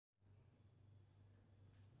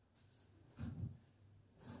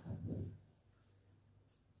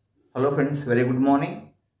Hello friends, very good morning.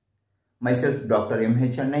 Myself Dr.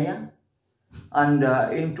 M.H. Annaya, and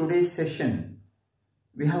in today's session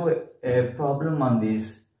we have a problem on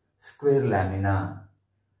this square lamina.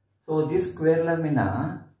 So this square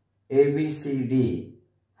lamina ABCD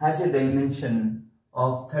has a dimension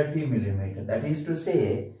of 30 millimeter. That is to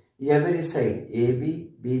say, every side AB,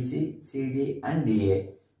 BC, CD and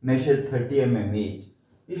DA measure 30 mm each.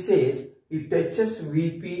 It says it touches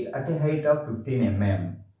VP at a height of 15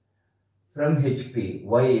 mm. from HP,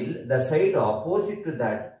 while the side opposite to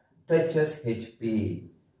that touches HP.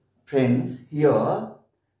 Friends, here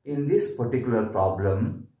in this particular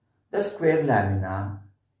problem, the square lamina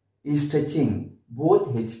is touching both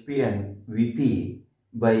HP and VP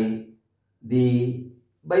by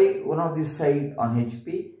one of the side on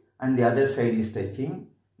HP and the other side is touching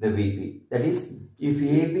the VP. That is, if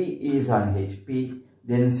AB is on HP,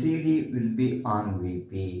 then CD will be on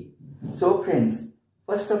VP. So friends,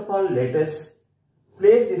 first of all, let us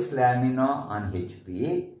place this lamina on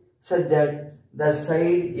HP such that the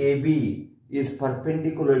side AB is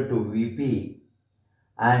perpendicular to VP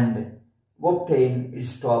and obtain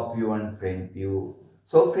its top view and front view.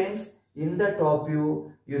 So friends, in the top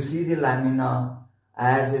view, you see the lamina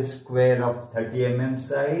as a square of 30 mm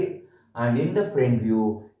side, and in the front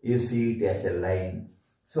view, you see it as a line.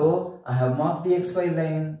 So I have marked the XY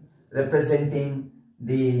line representing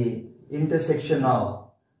the intersection of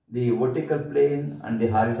the vertical plane and the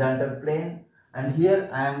horizontal plane, and here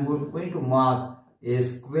I am going to mark a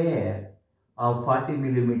square of 40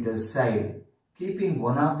 millimeter side, keeping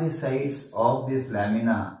one of the sides of this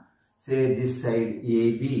lamina, say this side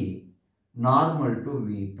AB, normal to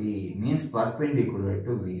VP, means perpendicular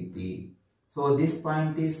to VP. So this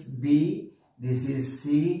point is B, this is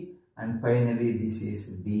C, and finally this is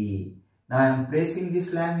D. Now I am placing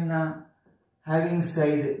this lamina having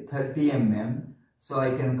side 30 mm. So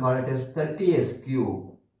I can call it as 30s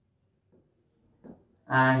cube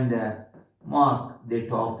and mark the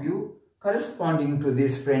top view corresponding to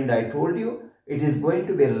this friend. I told you it is going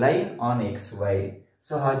to be a line on XY.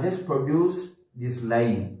 So I just produce this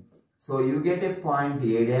line. So you get a point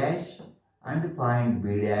A dash and point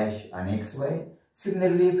B dash on XY.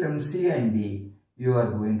 Similarly, from C and D, you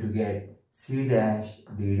are going to get C dash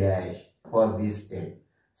D dash for this head.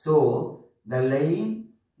 So the line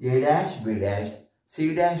A dash B dash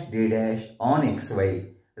C dash D dash on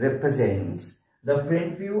XY represents the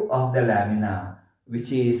front view of the lamina,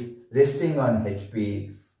 which is resting on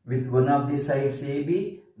HP with one of the sides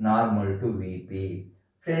AB normal to VP.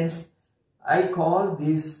 Friends, I call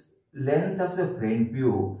this length of the front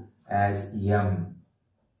view as M.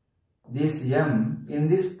 This M in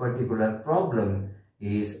this particular problem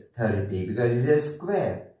is 30 because it is a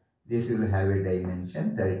square. This will have a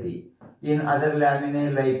dimension 30. In other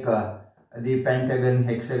laminae like the pentagon,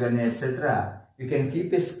 hexagon, etc., you can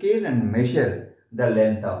keep a scale and measure the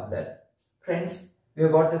length of that. Friends, we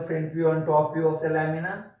have got the front view and top view of the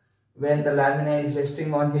lamina. When the lamina is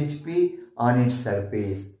resting on HP on its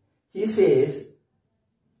surface, he says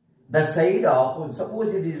the side opposite,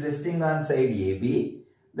 suppose it is resting on side AB,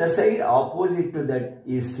 the side opposite to that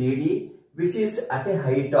is CD, which is at a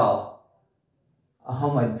height of how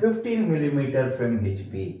much? 15 millimeter from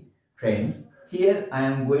HP. Friends, here I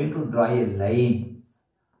am going to draw a line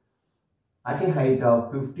at a height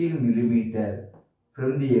of 15 millimeter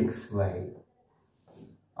from the XY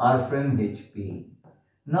or from HP.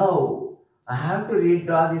 Now I have to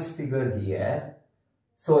redraw this figure here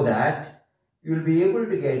so that you will be able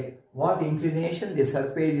to get what inclination the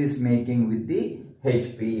surface is making with the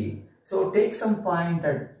HP. So take some point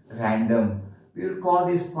at random. We will call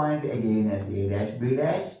this point again as A dash B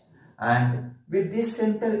dash, and with this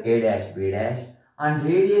center A dash B dash and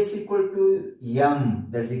radius equal to M,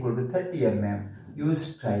 that is equal to 30 mm, you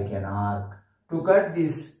strike an arc to cut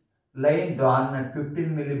this line drawn at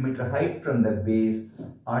 15 millimeter height from the base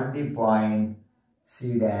at the point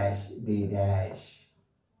C dash D dash.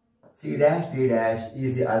 C dash D dash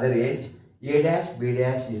is the other edge, A dash B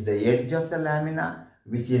dash is the edge of the lamina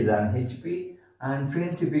which is on HP, and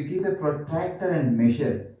friends, if you keep a protractor and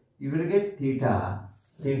measure, you will get theta.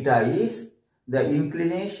 Theta is the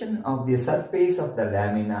inclination of the surface of the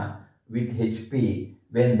lamina with HP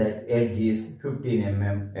when that edge is 15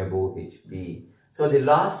 mm above HP. So the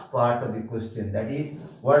last part of the question, that is,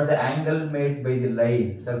 what is the angle made by the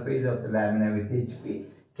line surface of the lamina with HP,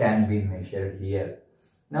 can be measured here.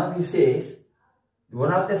 Now he says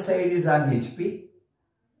one of the side is on HP,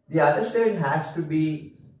 the other side has to be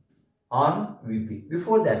on VP.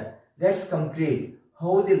 Before that, let's complete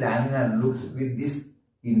how the lamina looks with this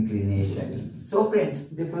inclination. So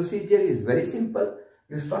friends, the procedure is very simple.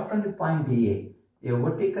 You start from the point A. a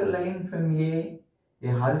vertical line from a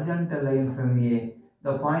horizontal line from A.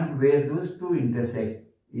 The point where those two intersect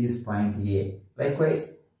is point A. Likewise,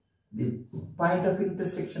 the point of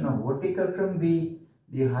intersection of vertical from B,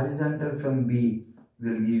 the horizontal from B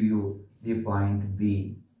will give you the point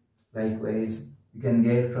B. Likewise, you can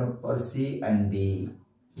get from C and D.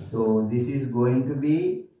 So this is going to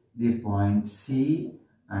be the point C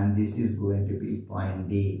and this is going to be point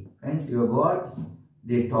D. Friends, you have got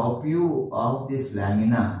the top view of this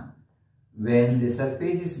lamina when the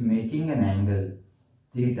surface is making an angle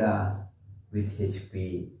theta with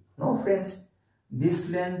HP. Now friends, this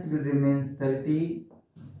length will remain 30,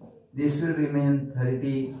 this will remain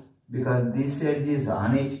 30 because this edge is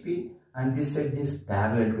on HP and this edge is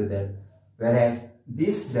parallel to that. Whereas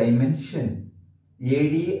this dimension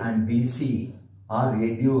AD and BC are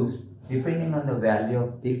reduced depending on the value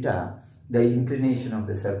of theta, the inclination of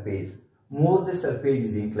the surface. More the surface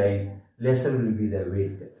is inclined, lesser will be the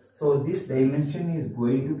width. So this dimension is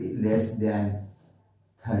going to be less than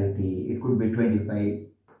 30. It could be 25,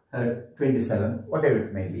 27, whatever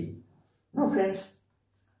it may be. Now friends,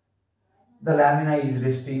 the lamina is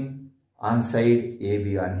resting on side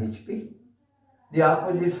AB on HP. The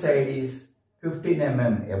opposite side is 15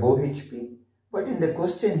 mm above HP. But in the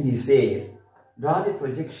question he says, draw the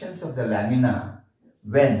projections of the lamina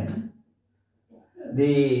when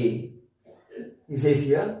he says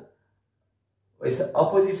here, its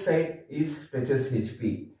opposite side is stretches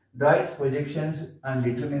HP. Draw its projections and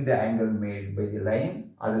determine the angle made by the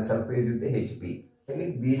line or the surface with the HP.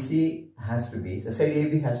 Second, BC has to be, the side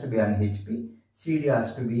AB has to be on HP, CD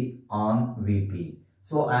has to be on VP.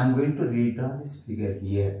 So I am going to redraw this figure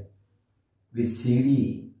here with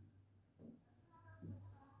CD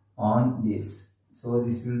on this. So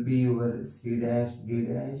this will be your C dash, D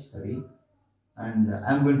dash, sorry, and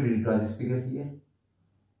I am going to redraw this figure here.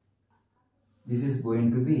 This is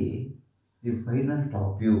going to be the final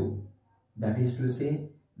top view. That is to say,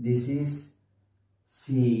 this is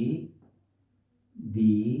C,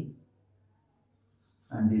 D,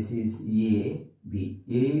 and this is A, B.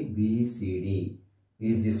 A, B, C, D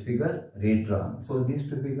is this figure redrawn. So these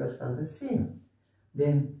two figures are the same.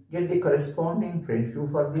 Then get the corresponding front view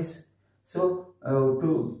for this. So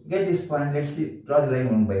to get this point, let's see, draw the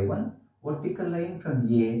line one by one. Vertical line from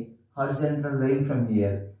A, horizontal line from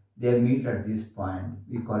here. They meet at this point.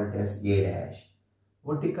 We call it as A dash.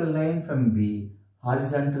 Vertical line from B,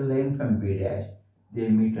 horizontal line from B dash. They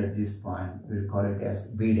meet at this point. We'll call it as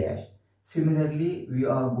B dash. Similarly, we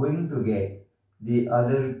are going to get the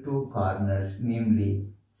other two corners, namely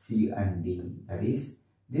C and D. That is,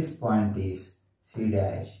 this point is C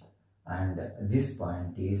dash and this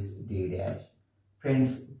point is D dash.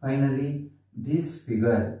 Friends, finally, this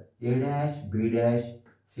figure A dash, B dash,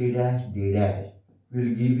 C dash, D dash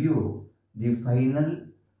will give you the final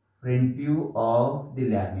front view of the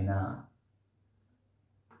lamina,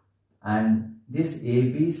 and this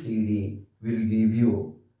ABCD will give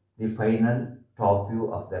you the final top view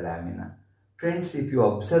of the lamina. Friends, if you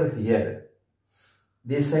observe here,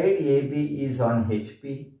 the side AB is on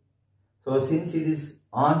HP. So since it is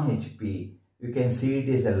on HP, you can see it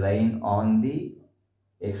is a line on the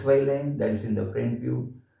XY line, that is in the front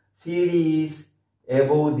view. CD is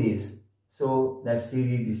above this. So that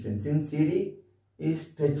CD distance, since CD is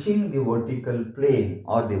touching the vertical plane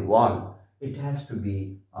or the wall, it has to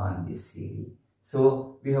be on this CD.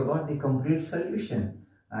 So we have got the complete solution,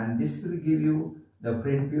 and this will give you the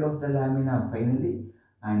front view of the lamina finally,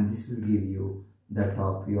 and this will give you the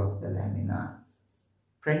top view of the lamina.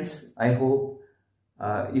 Friends, I hope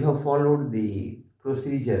you have followed the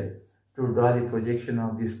procedure to draw the projection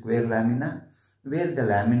of the square lamina, where the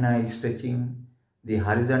lamina is touching the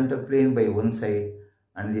horizontal plane by one side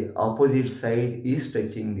and the opposite side is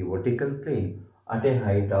touching the vertical plane at a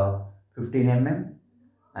height of 15 mm.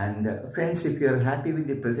 And friends, if you are happy with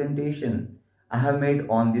the presentation I have made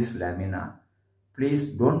on this lamina, please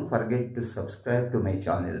don't forget to subscribe to my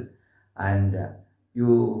channel and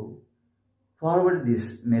you forward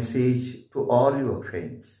this message to all your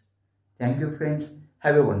friends. Thank you friends.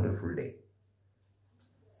 Have a wonderful day.